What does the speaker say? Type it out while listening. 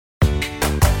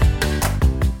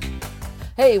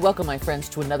Hey, welcome, my friends,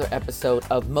 to another episode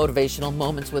of Motivational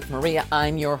Moments with Maria.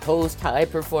 I'm your host, High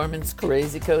Performance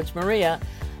Crazy Coach Maria,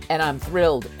 and I'm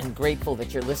thrilled and grateful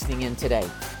that you're listening in today.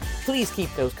 Please keep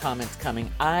those comments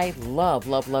coming. I love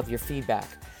your feedback.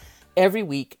 Every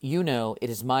week, you know,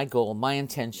 it is my goal, my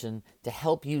intention to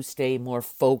help you stay more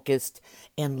focused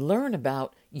and learn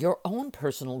about your own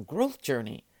personal growth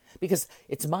journey, because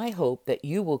it's my hope that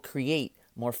you will create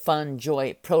more fun,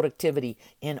 joy, productivity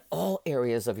in all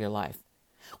areas of your life.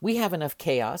 We have enough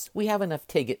chaos, we have enough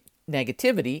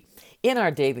negativity in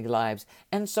our daily lives,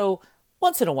 and so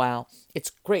once in a while, it's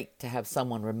great to have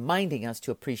someone reminding us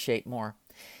to appreciate more.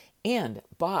 And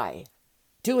by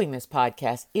doing this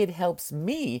podcast, it helps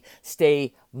me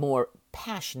stay more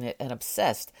passionate and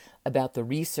obsessed about the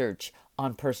research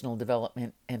on personal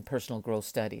development and personal growth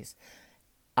studies.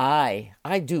 I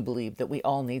do believe that we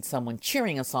all need someone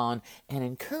cheering us on and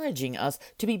encouraging us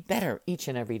to be better each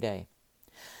and every day.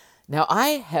 Now, I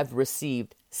have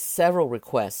received several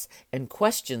requests and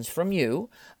questions from you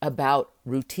about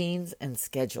routines and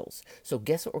schedules. So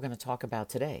guess what we're going to talk about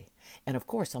today? And of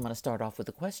course, I'm going to start off with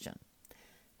a question.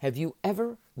 Have you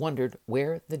ever wondered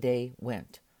where the day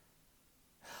went?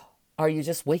 Are you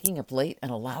just waking up late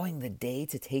and allowing the day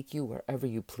to take you wherever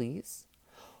you please?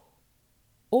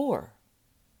 Or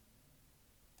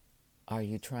are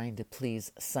you trying to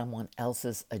please someone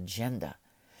else's agenda?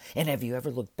 And have you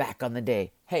ever looked back on the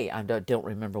day, hey, I don't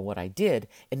remember what I did,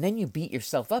 and then you beat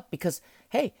yourself up because,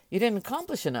 hey, you didn't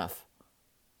accomplish enough?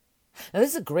 Now,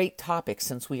 this is a great topic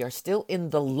since we are still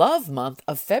in the love month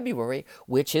of February,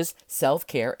 which is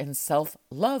self-care and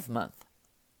self-love month.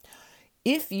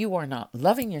 If you are not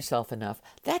loving yourself enough,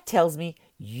 that tells me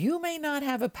you may not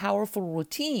have a powerful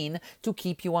routine to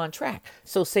keep you on track.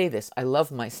 So say this: I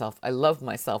love myself, I love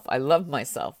myself, I love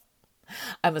myself.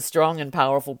 I'm a strong and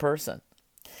powerful person.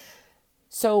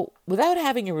 So without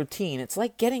having a routine, it's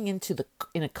like getting in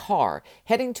a car,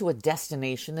 heading to a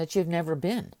destination that you've never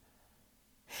been.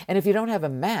 And if you don't have a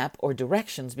map or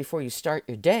directions before you start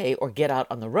your day or get out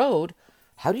on the road,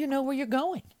 how do you know where you're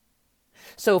going?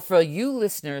 So for you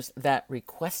listeners that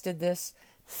requested this,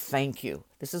 thank you.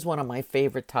 This is one of my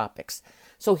favorite topics.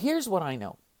 So here's what I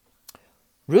know.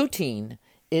 Routine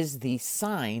is the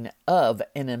sign of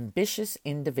an ambitious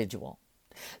individual.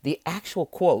 The actual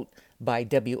quote by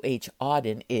W.H.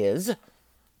 Auden is,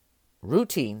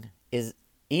 routine is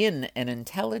in an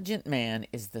intelligent man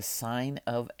is the sign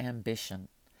of ambition.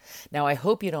 Now, I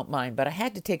hope you don't mind, but I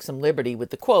had to take some liberty with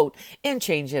the quote and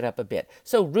change it up a bit.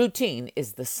 So routine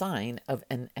is the sign of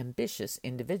an ambitious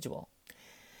individual.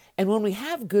 And when we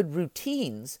have good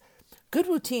routines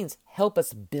help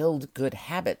us build good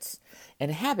habits.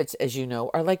 And habits, as you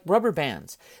know, are like rubber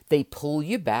bands. They pull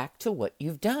you back to what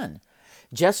you've done.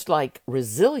 Just like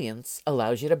resilience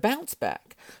allows you to bounce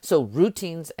back. So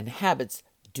routines and habits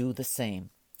do the same.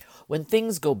 When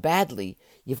things go badly,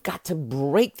 you've got to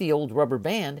break the old rubber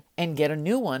band and get a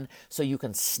new one so you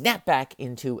can snap back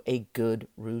into a good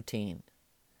routine.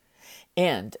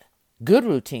 And good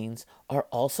routines are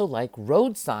also like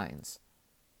road signs.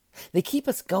 They keep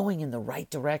us going in the right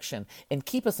direction and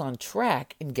keep us on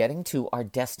track in getting to our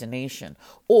destination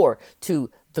or to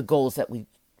the goals that we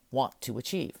want to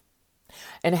achieve.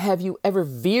 And have you ever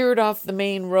veered off the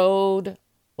main road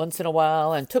once in a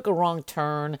while and took a wrong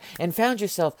turn and found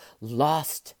yourself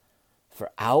lost for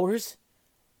hours?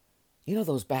 You know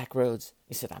those back roads?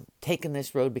 You said, I'm taking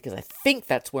this road because I think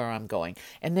that's where I'm going.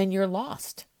 And then you're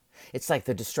lost. It's like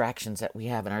the distractions that we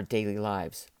have in our daily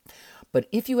lives. But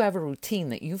if you have a routine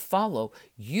that you follow,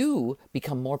 you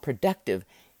become more productive.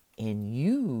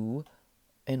 And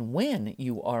when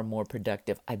you are more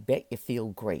productive, I bet you feel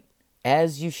great,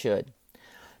 as you should.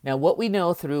 Now, what we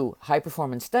know through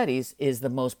high-performance studies is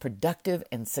the most productive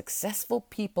and successful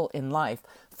people in life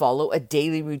follow a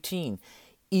daily routine,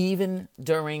 even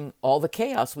during all the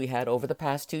chaos we had over the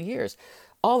past 2 years.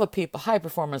 All the people, high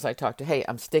performers I talk to, hey,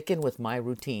 I'm sticking with my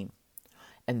routine.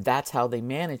 And that's how they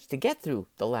managed to get through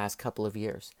the last couple of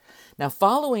years. Now,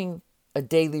 following a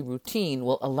daily routine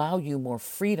will allow you more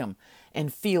freedom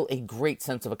and feel a great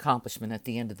sense of accomplishment at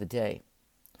the end of the day.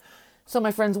 So,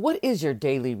 my friends, what is your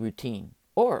daily routine?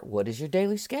 Or what is your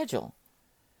daily schedule?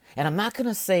 And I'm not going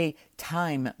to say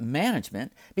time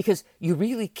management because you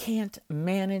really can't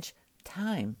manage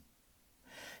time.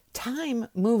 Time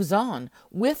moves on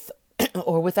with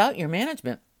or without your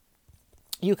management.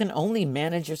 You can only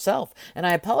manage yourself. And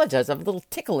I apologize, I have a little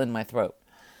tickle in my throat.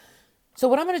 So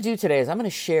what I'm going to do today is I'm going to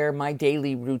share my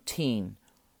daily routine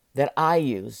that I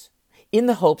use in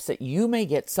the hopes that you may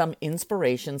get some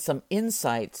inspiration, some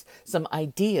insights, some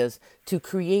ideas to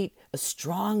create a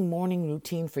strong morning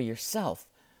routine for yourself.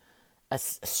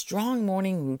 strong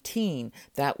morning routine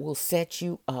that will set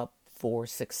you up for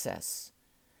success.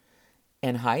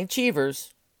 And high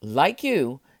achievers like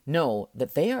you know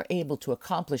that they are able to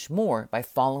accomplish more by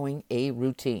following a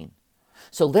routine.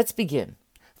 So let's begin.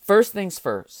 First things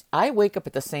first, I wake up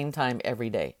at the same time every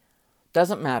day.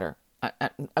 Doesn't matter.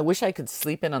 I wish I could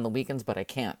sleep in on the weekends, but I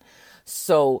can't.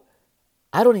 So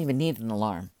I don't even need an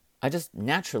alarm. I just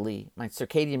naturally, my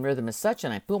circadian rhythm is such,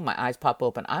 and boom, my eyes pop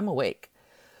open. I'm awake.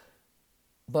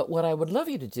 But what I would love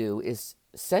you to do is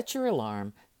set your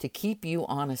alarm to keep you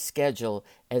on a schedule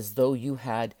as though you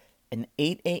had an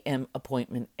 8 a.m.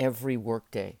 appointment every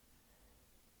workday.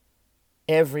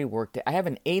 Every workday. I have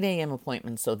an 8 a.m.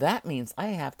 appointment, so that means I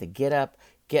have to get up,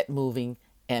 get moving,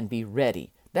 and be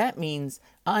ready. That means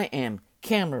I am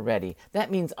camera ready.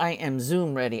 That means I am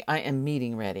Zoom ready. I am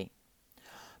meeting ready.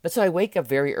 But so I wake up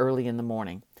very early in the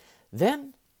morning.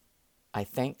 Then I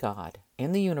thank God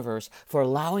in the universe for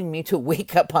allowing me to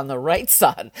wake up on the right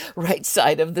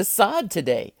side of the sod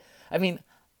today. I mean,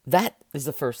 that is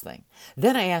the first thing.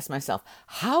 Then I ask myself,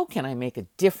 how can I make a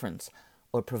difference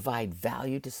or provide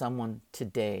value to someone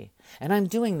today? And I'm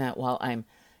doing that while I'm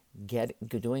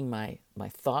doing my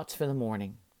thoughts for the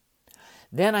morning.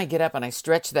 Then I get up and I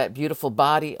stretch that beautiful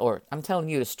body, or I'm telling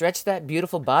you to stretch that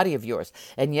beautiful body of yours.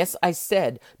 And yes, I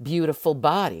said beautiful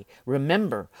body.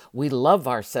 Remember, we love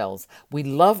ourselves. We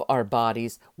love our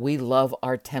bodies. We love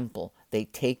our temple.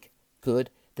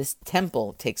 This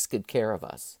temple takes good care of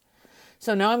us.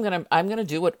 So now I'm gonna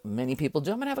do what many people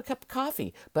do. I'm gonna have a cup of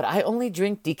coffee, but I only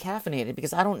drink decaffeinated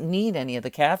because I don't need any of the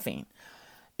caffeine.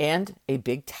 And a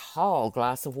big tall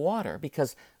glass of water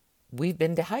because we've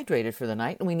been dehydrated for the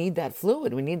night and we need that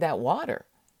fluid. We need that water.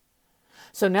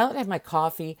 So now that I have my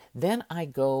coffee, then I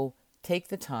go take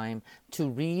the time to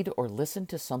read or listen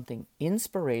to something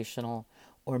inspirational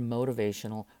or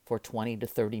motivational for 20 to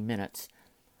 30 minutes,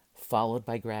 followed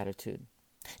by gratitude.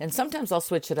 And sometimes I'll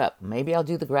switch it up. Maybe I'll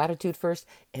do the gratitude first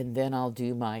and then I'll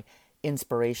do my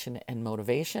inspiration and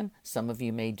motivation. Some of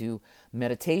you may do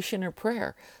meditation or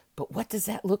prayer. But what does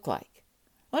that look like?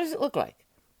 What does it look like?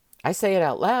 I say it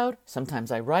out loud.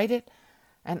 Sometimes I write it.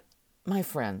 And my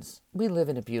friends, we live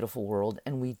in a beautiful world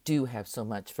and we do have so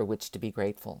much for which to be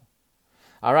grateful.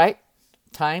 All right?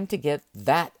 Time to get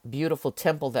that beautiful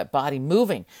temple, that body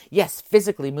moving. Yes,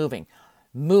 physically moving.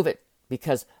 Move it,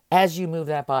 because as you move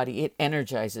that body, it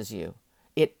energizes you.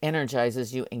 It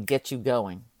energizes you and gets you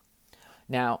going.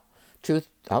 Now, truth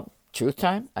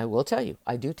time, I will tell you,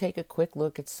 I do take a quick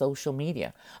look at social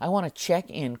media. I want to check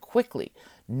in quickly,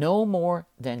 no more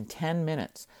than 10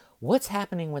 minutes. What's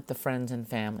happening with the friends and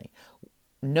family?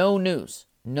 No news,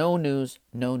 no news,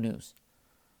 no news.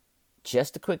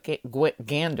 Just a quick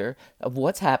gander of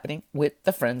what's happening with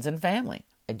the friends and family.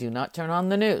 I do not turn on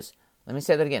the news. Let me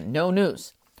say that again. No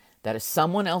news. That is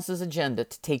someone else's agenda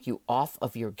to take you off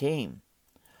of your game.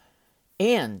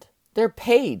 And they're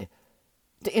paid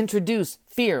to introduce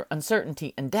fear,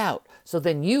 uncertainty, and doubt. So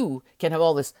then you can have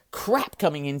all this crap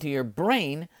coming into your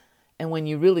brain, and when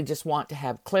you really just want to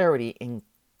have clarity in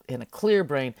a clear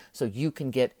brain so you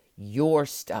can get your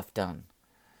stuff done.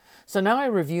 So now I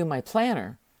review my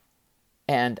planner,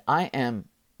 and I am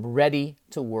ready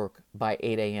to work by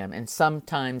 8 a.m. and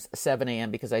sometimes 7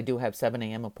 a.m. because I do have 7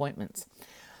 a.m. appointments.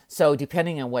 So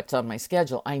depending on what's on my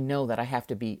schedule, I know that I have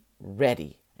to be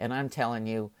ready. And I'm telling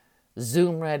you,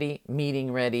 Zoom ready,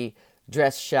 meeting ready,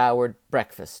 dressed, showered,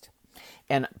 breakfast.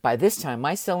 And by this time,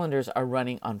 my cylinders are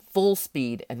running on full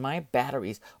speed and my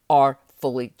batteries are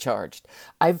fully charged.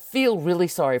 I feel really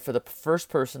sorry for the first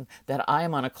person that I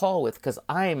am on a call with because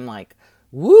I am like,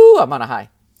 woo, I'm on a high.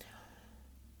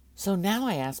 So now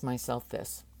I ask myself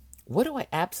this. What do I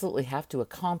absolutely have to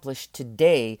accomplish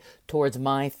today towards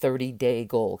my 30-day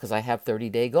goal? Because I have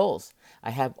 30-day goals. I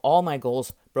have all my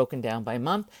goals broken down by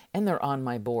month, and they're on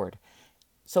my board.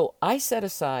 So I set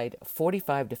aside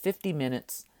 45 to 50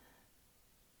 minutes,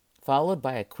 followed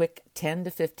by a quick 10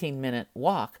 to 15-minute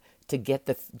walk to get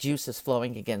the juices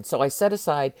flowing again. So I set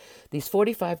aside these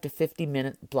 45 to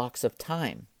 50-minute blocks of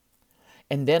time.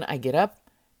 And then I get up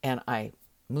and I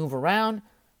move around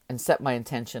and set my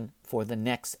intention for the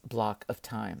next block of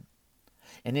time.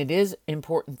 And it is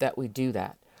important that we do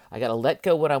that. I got to let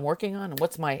go what I'm working on and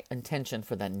what's my intention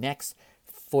for the next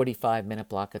 45-minute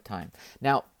block of time.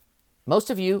 Now, most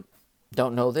of you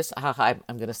don't know this. I'm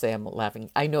going to say I'm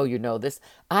laughing. I know you know this.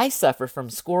 I suffer from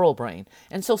squirrel brain.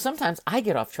 And so sometimes I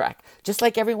get off track, just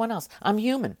like everyone else. I'm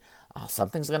human.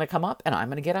 Something's going to come up and I'm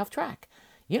going to get off track.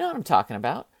 You know what I'm talking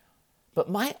about. But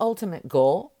my ultimate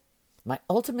goal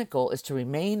is to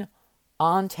remain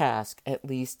on task at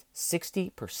least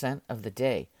 60% of the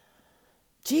day.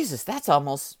 Jesus, that's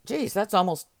almost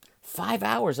 5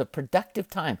 hours of productive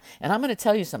time. And I'm going to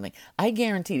tell you something. I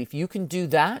guarantee if you can do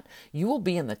that, you will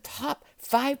be in the top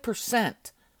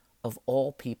 5% of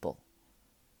all people.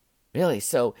 Really.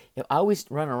 So I always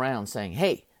run around saying,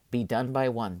 hey, be done by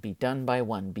 1, be done by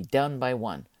 1, be done by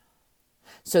 1.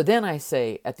 So then I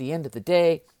say, at the end of the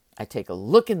day, I take a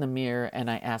look in the mirror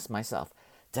and I ask myself,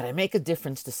 did I make a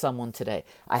difference to someone today?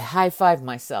 I high-five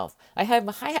myself. I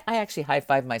actually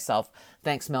high-five myself,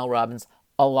 thanks Mel Robbins,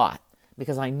 a lot,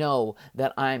 because I know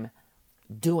that I'm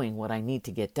doing what I need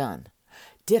to get done.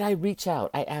 Did I reach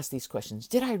out? I ask these questions.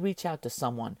 Did I reach out to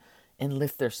someone and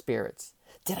lift their spirits?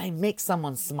 Did I make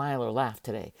someone smile or laugh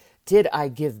today? Did I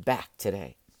give back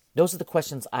today? Those are the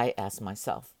questions I ask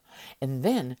myself. And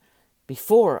then,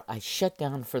 before I shut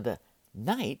down for the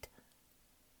night,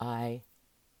 I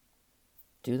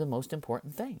do the most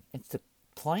important thing. It's to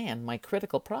plan my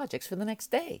critical projects for the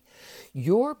next day.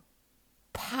 Your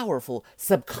powerful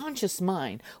subconscious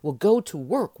mind will go to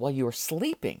work while you're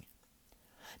sleeping.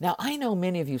 Now, I know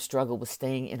many of you struggle with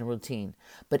staying in a routine,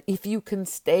 but if you can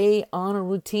stay on a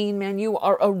routine, man, you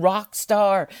are a rock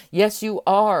star. Yes, you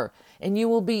are. And you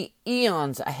will be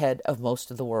eons ahead of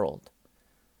most of the world.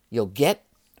 You'll get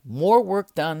more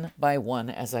work done by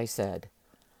 1, as I said.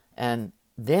 And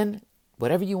then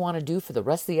whatever you want to do for the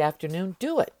rest of the afternoon,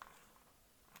 do it.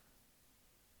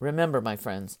 Remember, my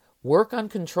friends, work on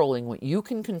controlling what you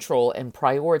can control and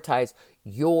prioritize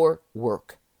your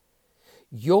work.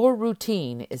 Your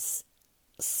routine is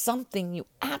something you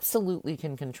absolutely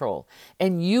can control,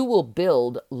 and you will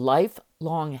build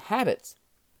lifelong habits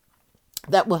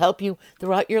that will help you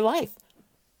throughout your life.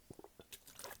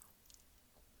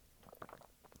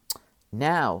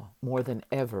 Now, more than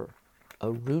ever, a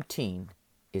routine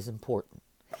is important.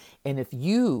 And if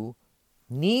you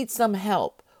need some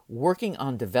help working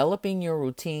on developing your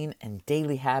routine and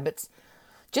daily habits,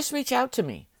 just reach out to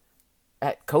me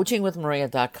at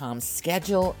coachingwithmaria.com.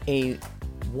 Schedule a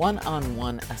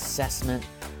one-on-one assessment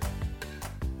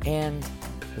and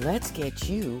let's get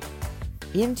you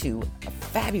into a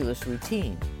fabulous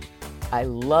routine. I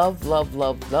love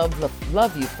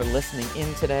you for listening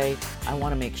in today. I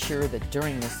want to make sure that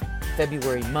during this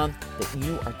February month that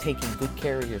you are taking good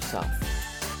care of yourself.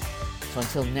 So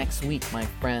until next week, my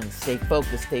friends, stay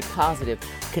focused, stay positive,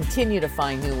 continue to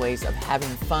find new ways of having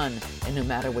fun, and no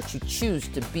matter what you choose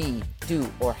to be, do,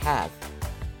 or have,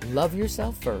 love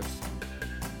yourself first,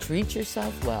 treat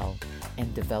yourself well,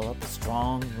 and develop a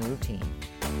strong routine.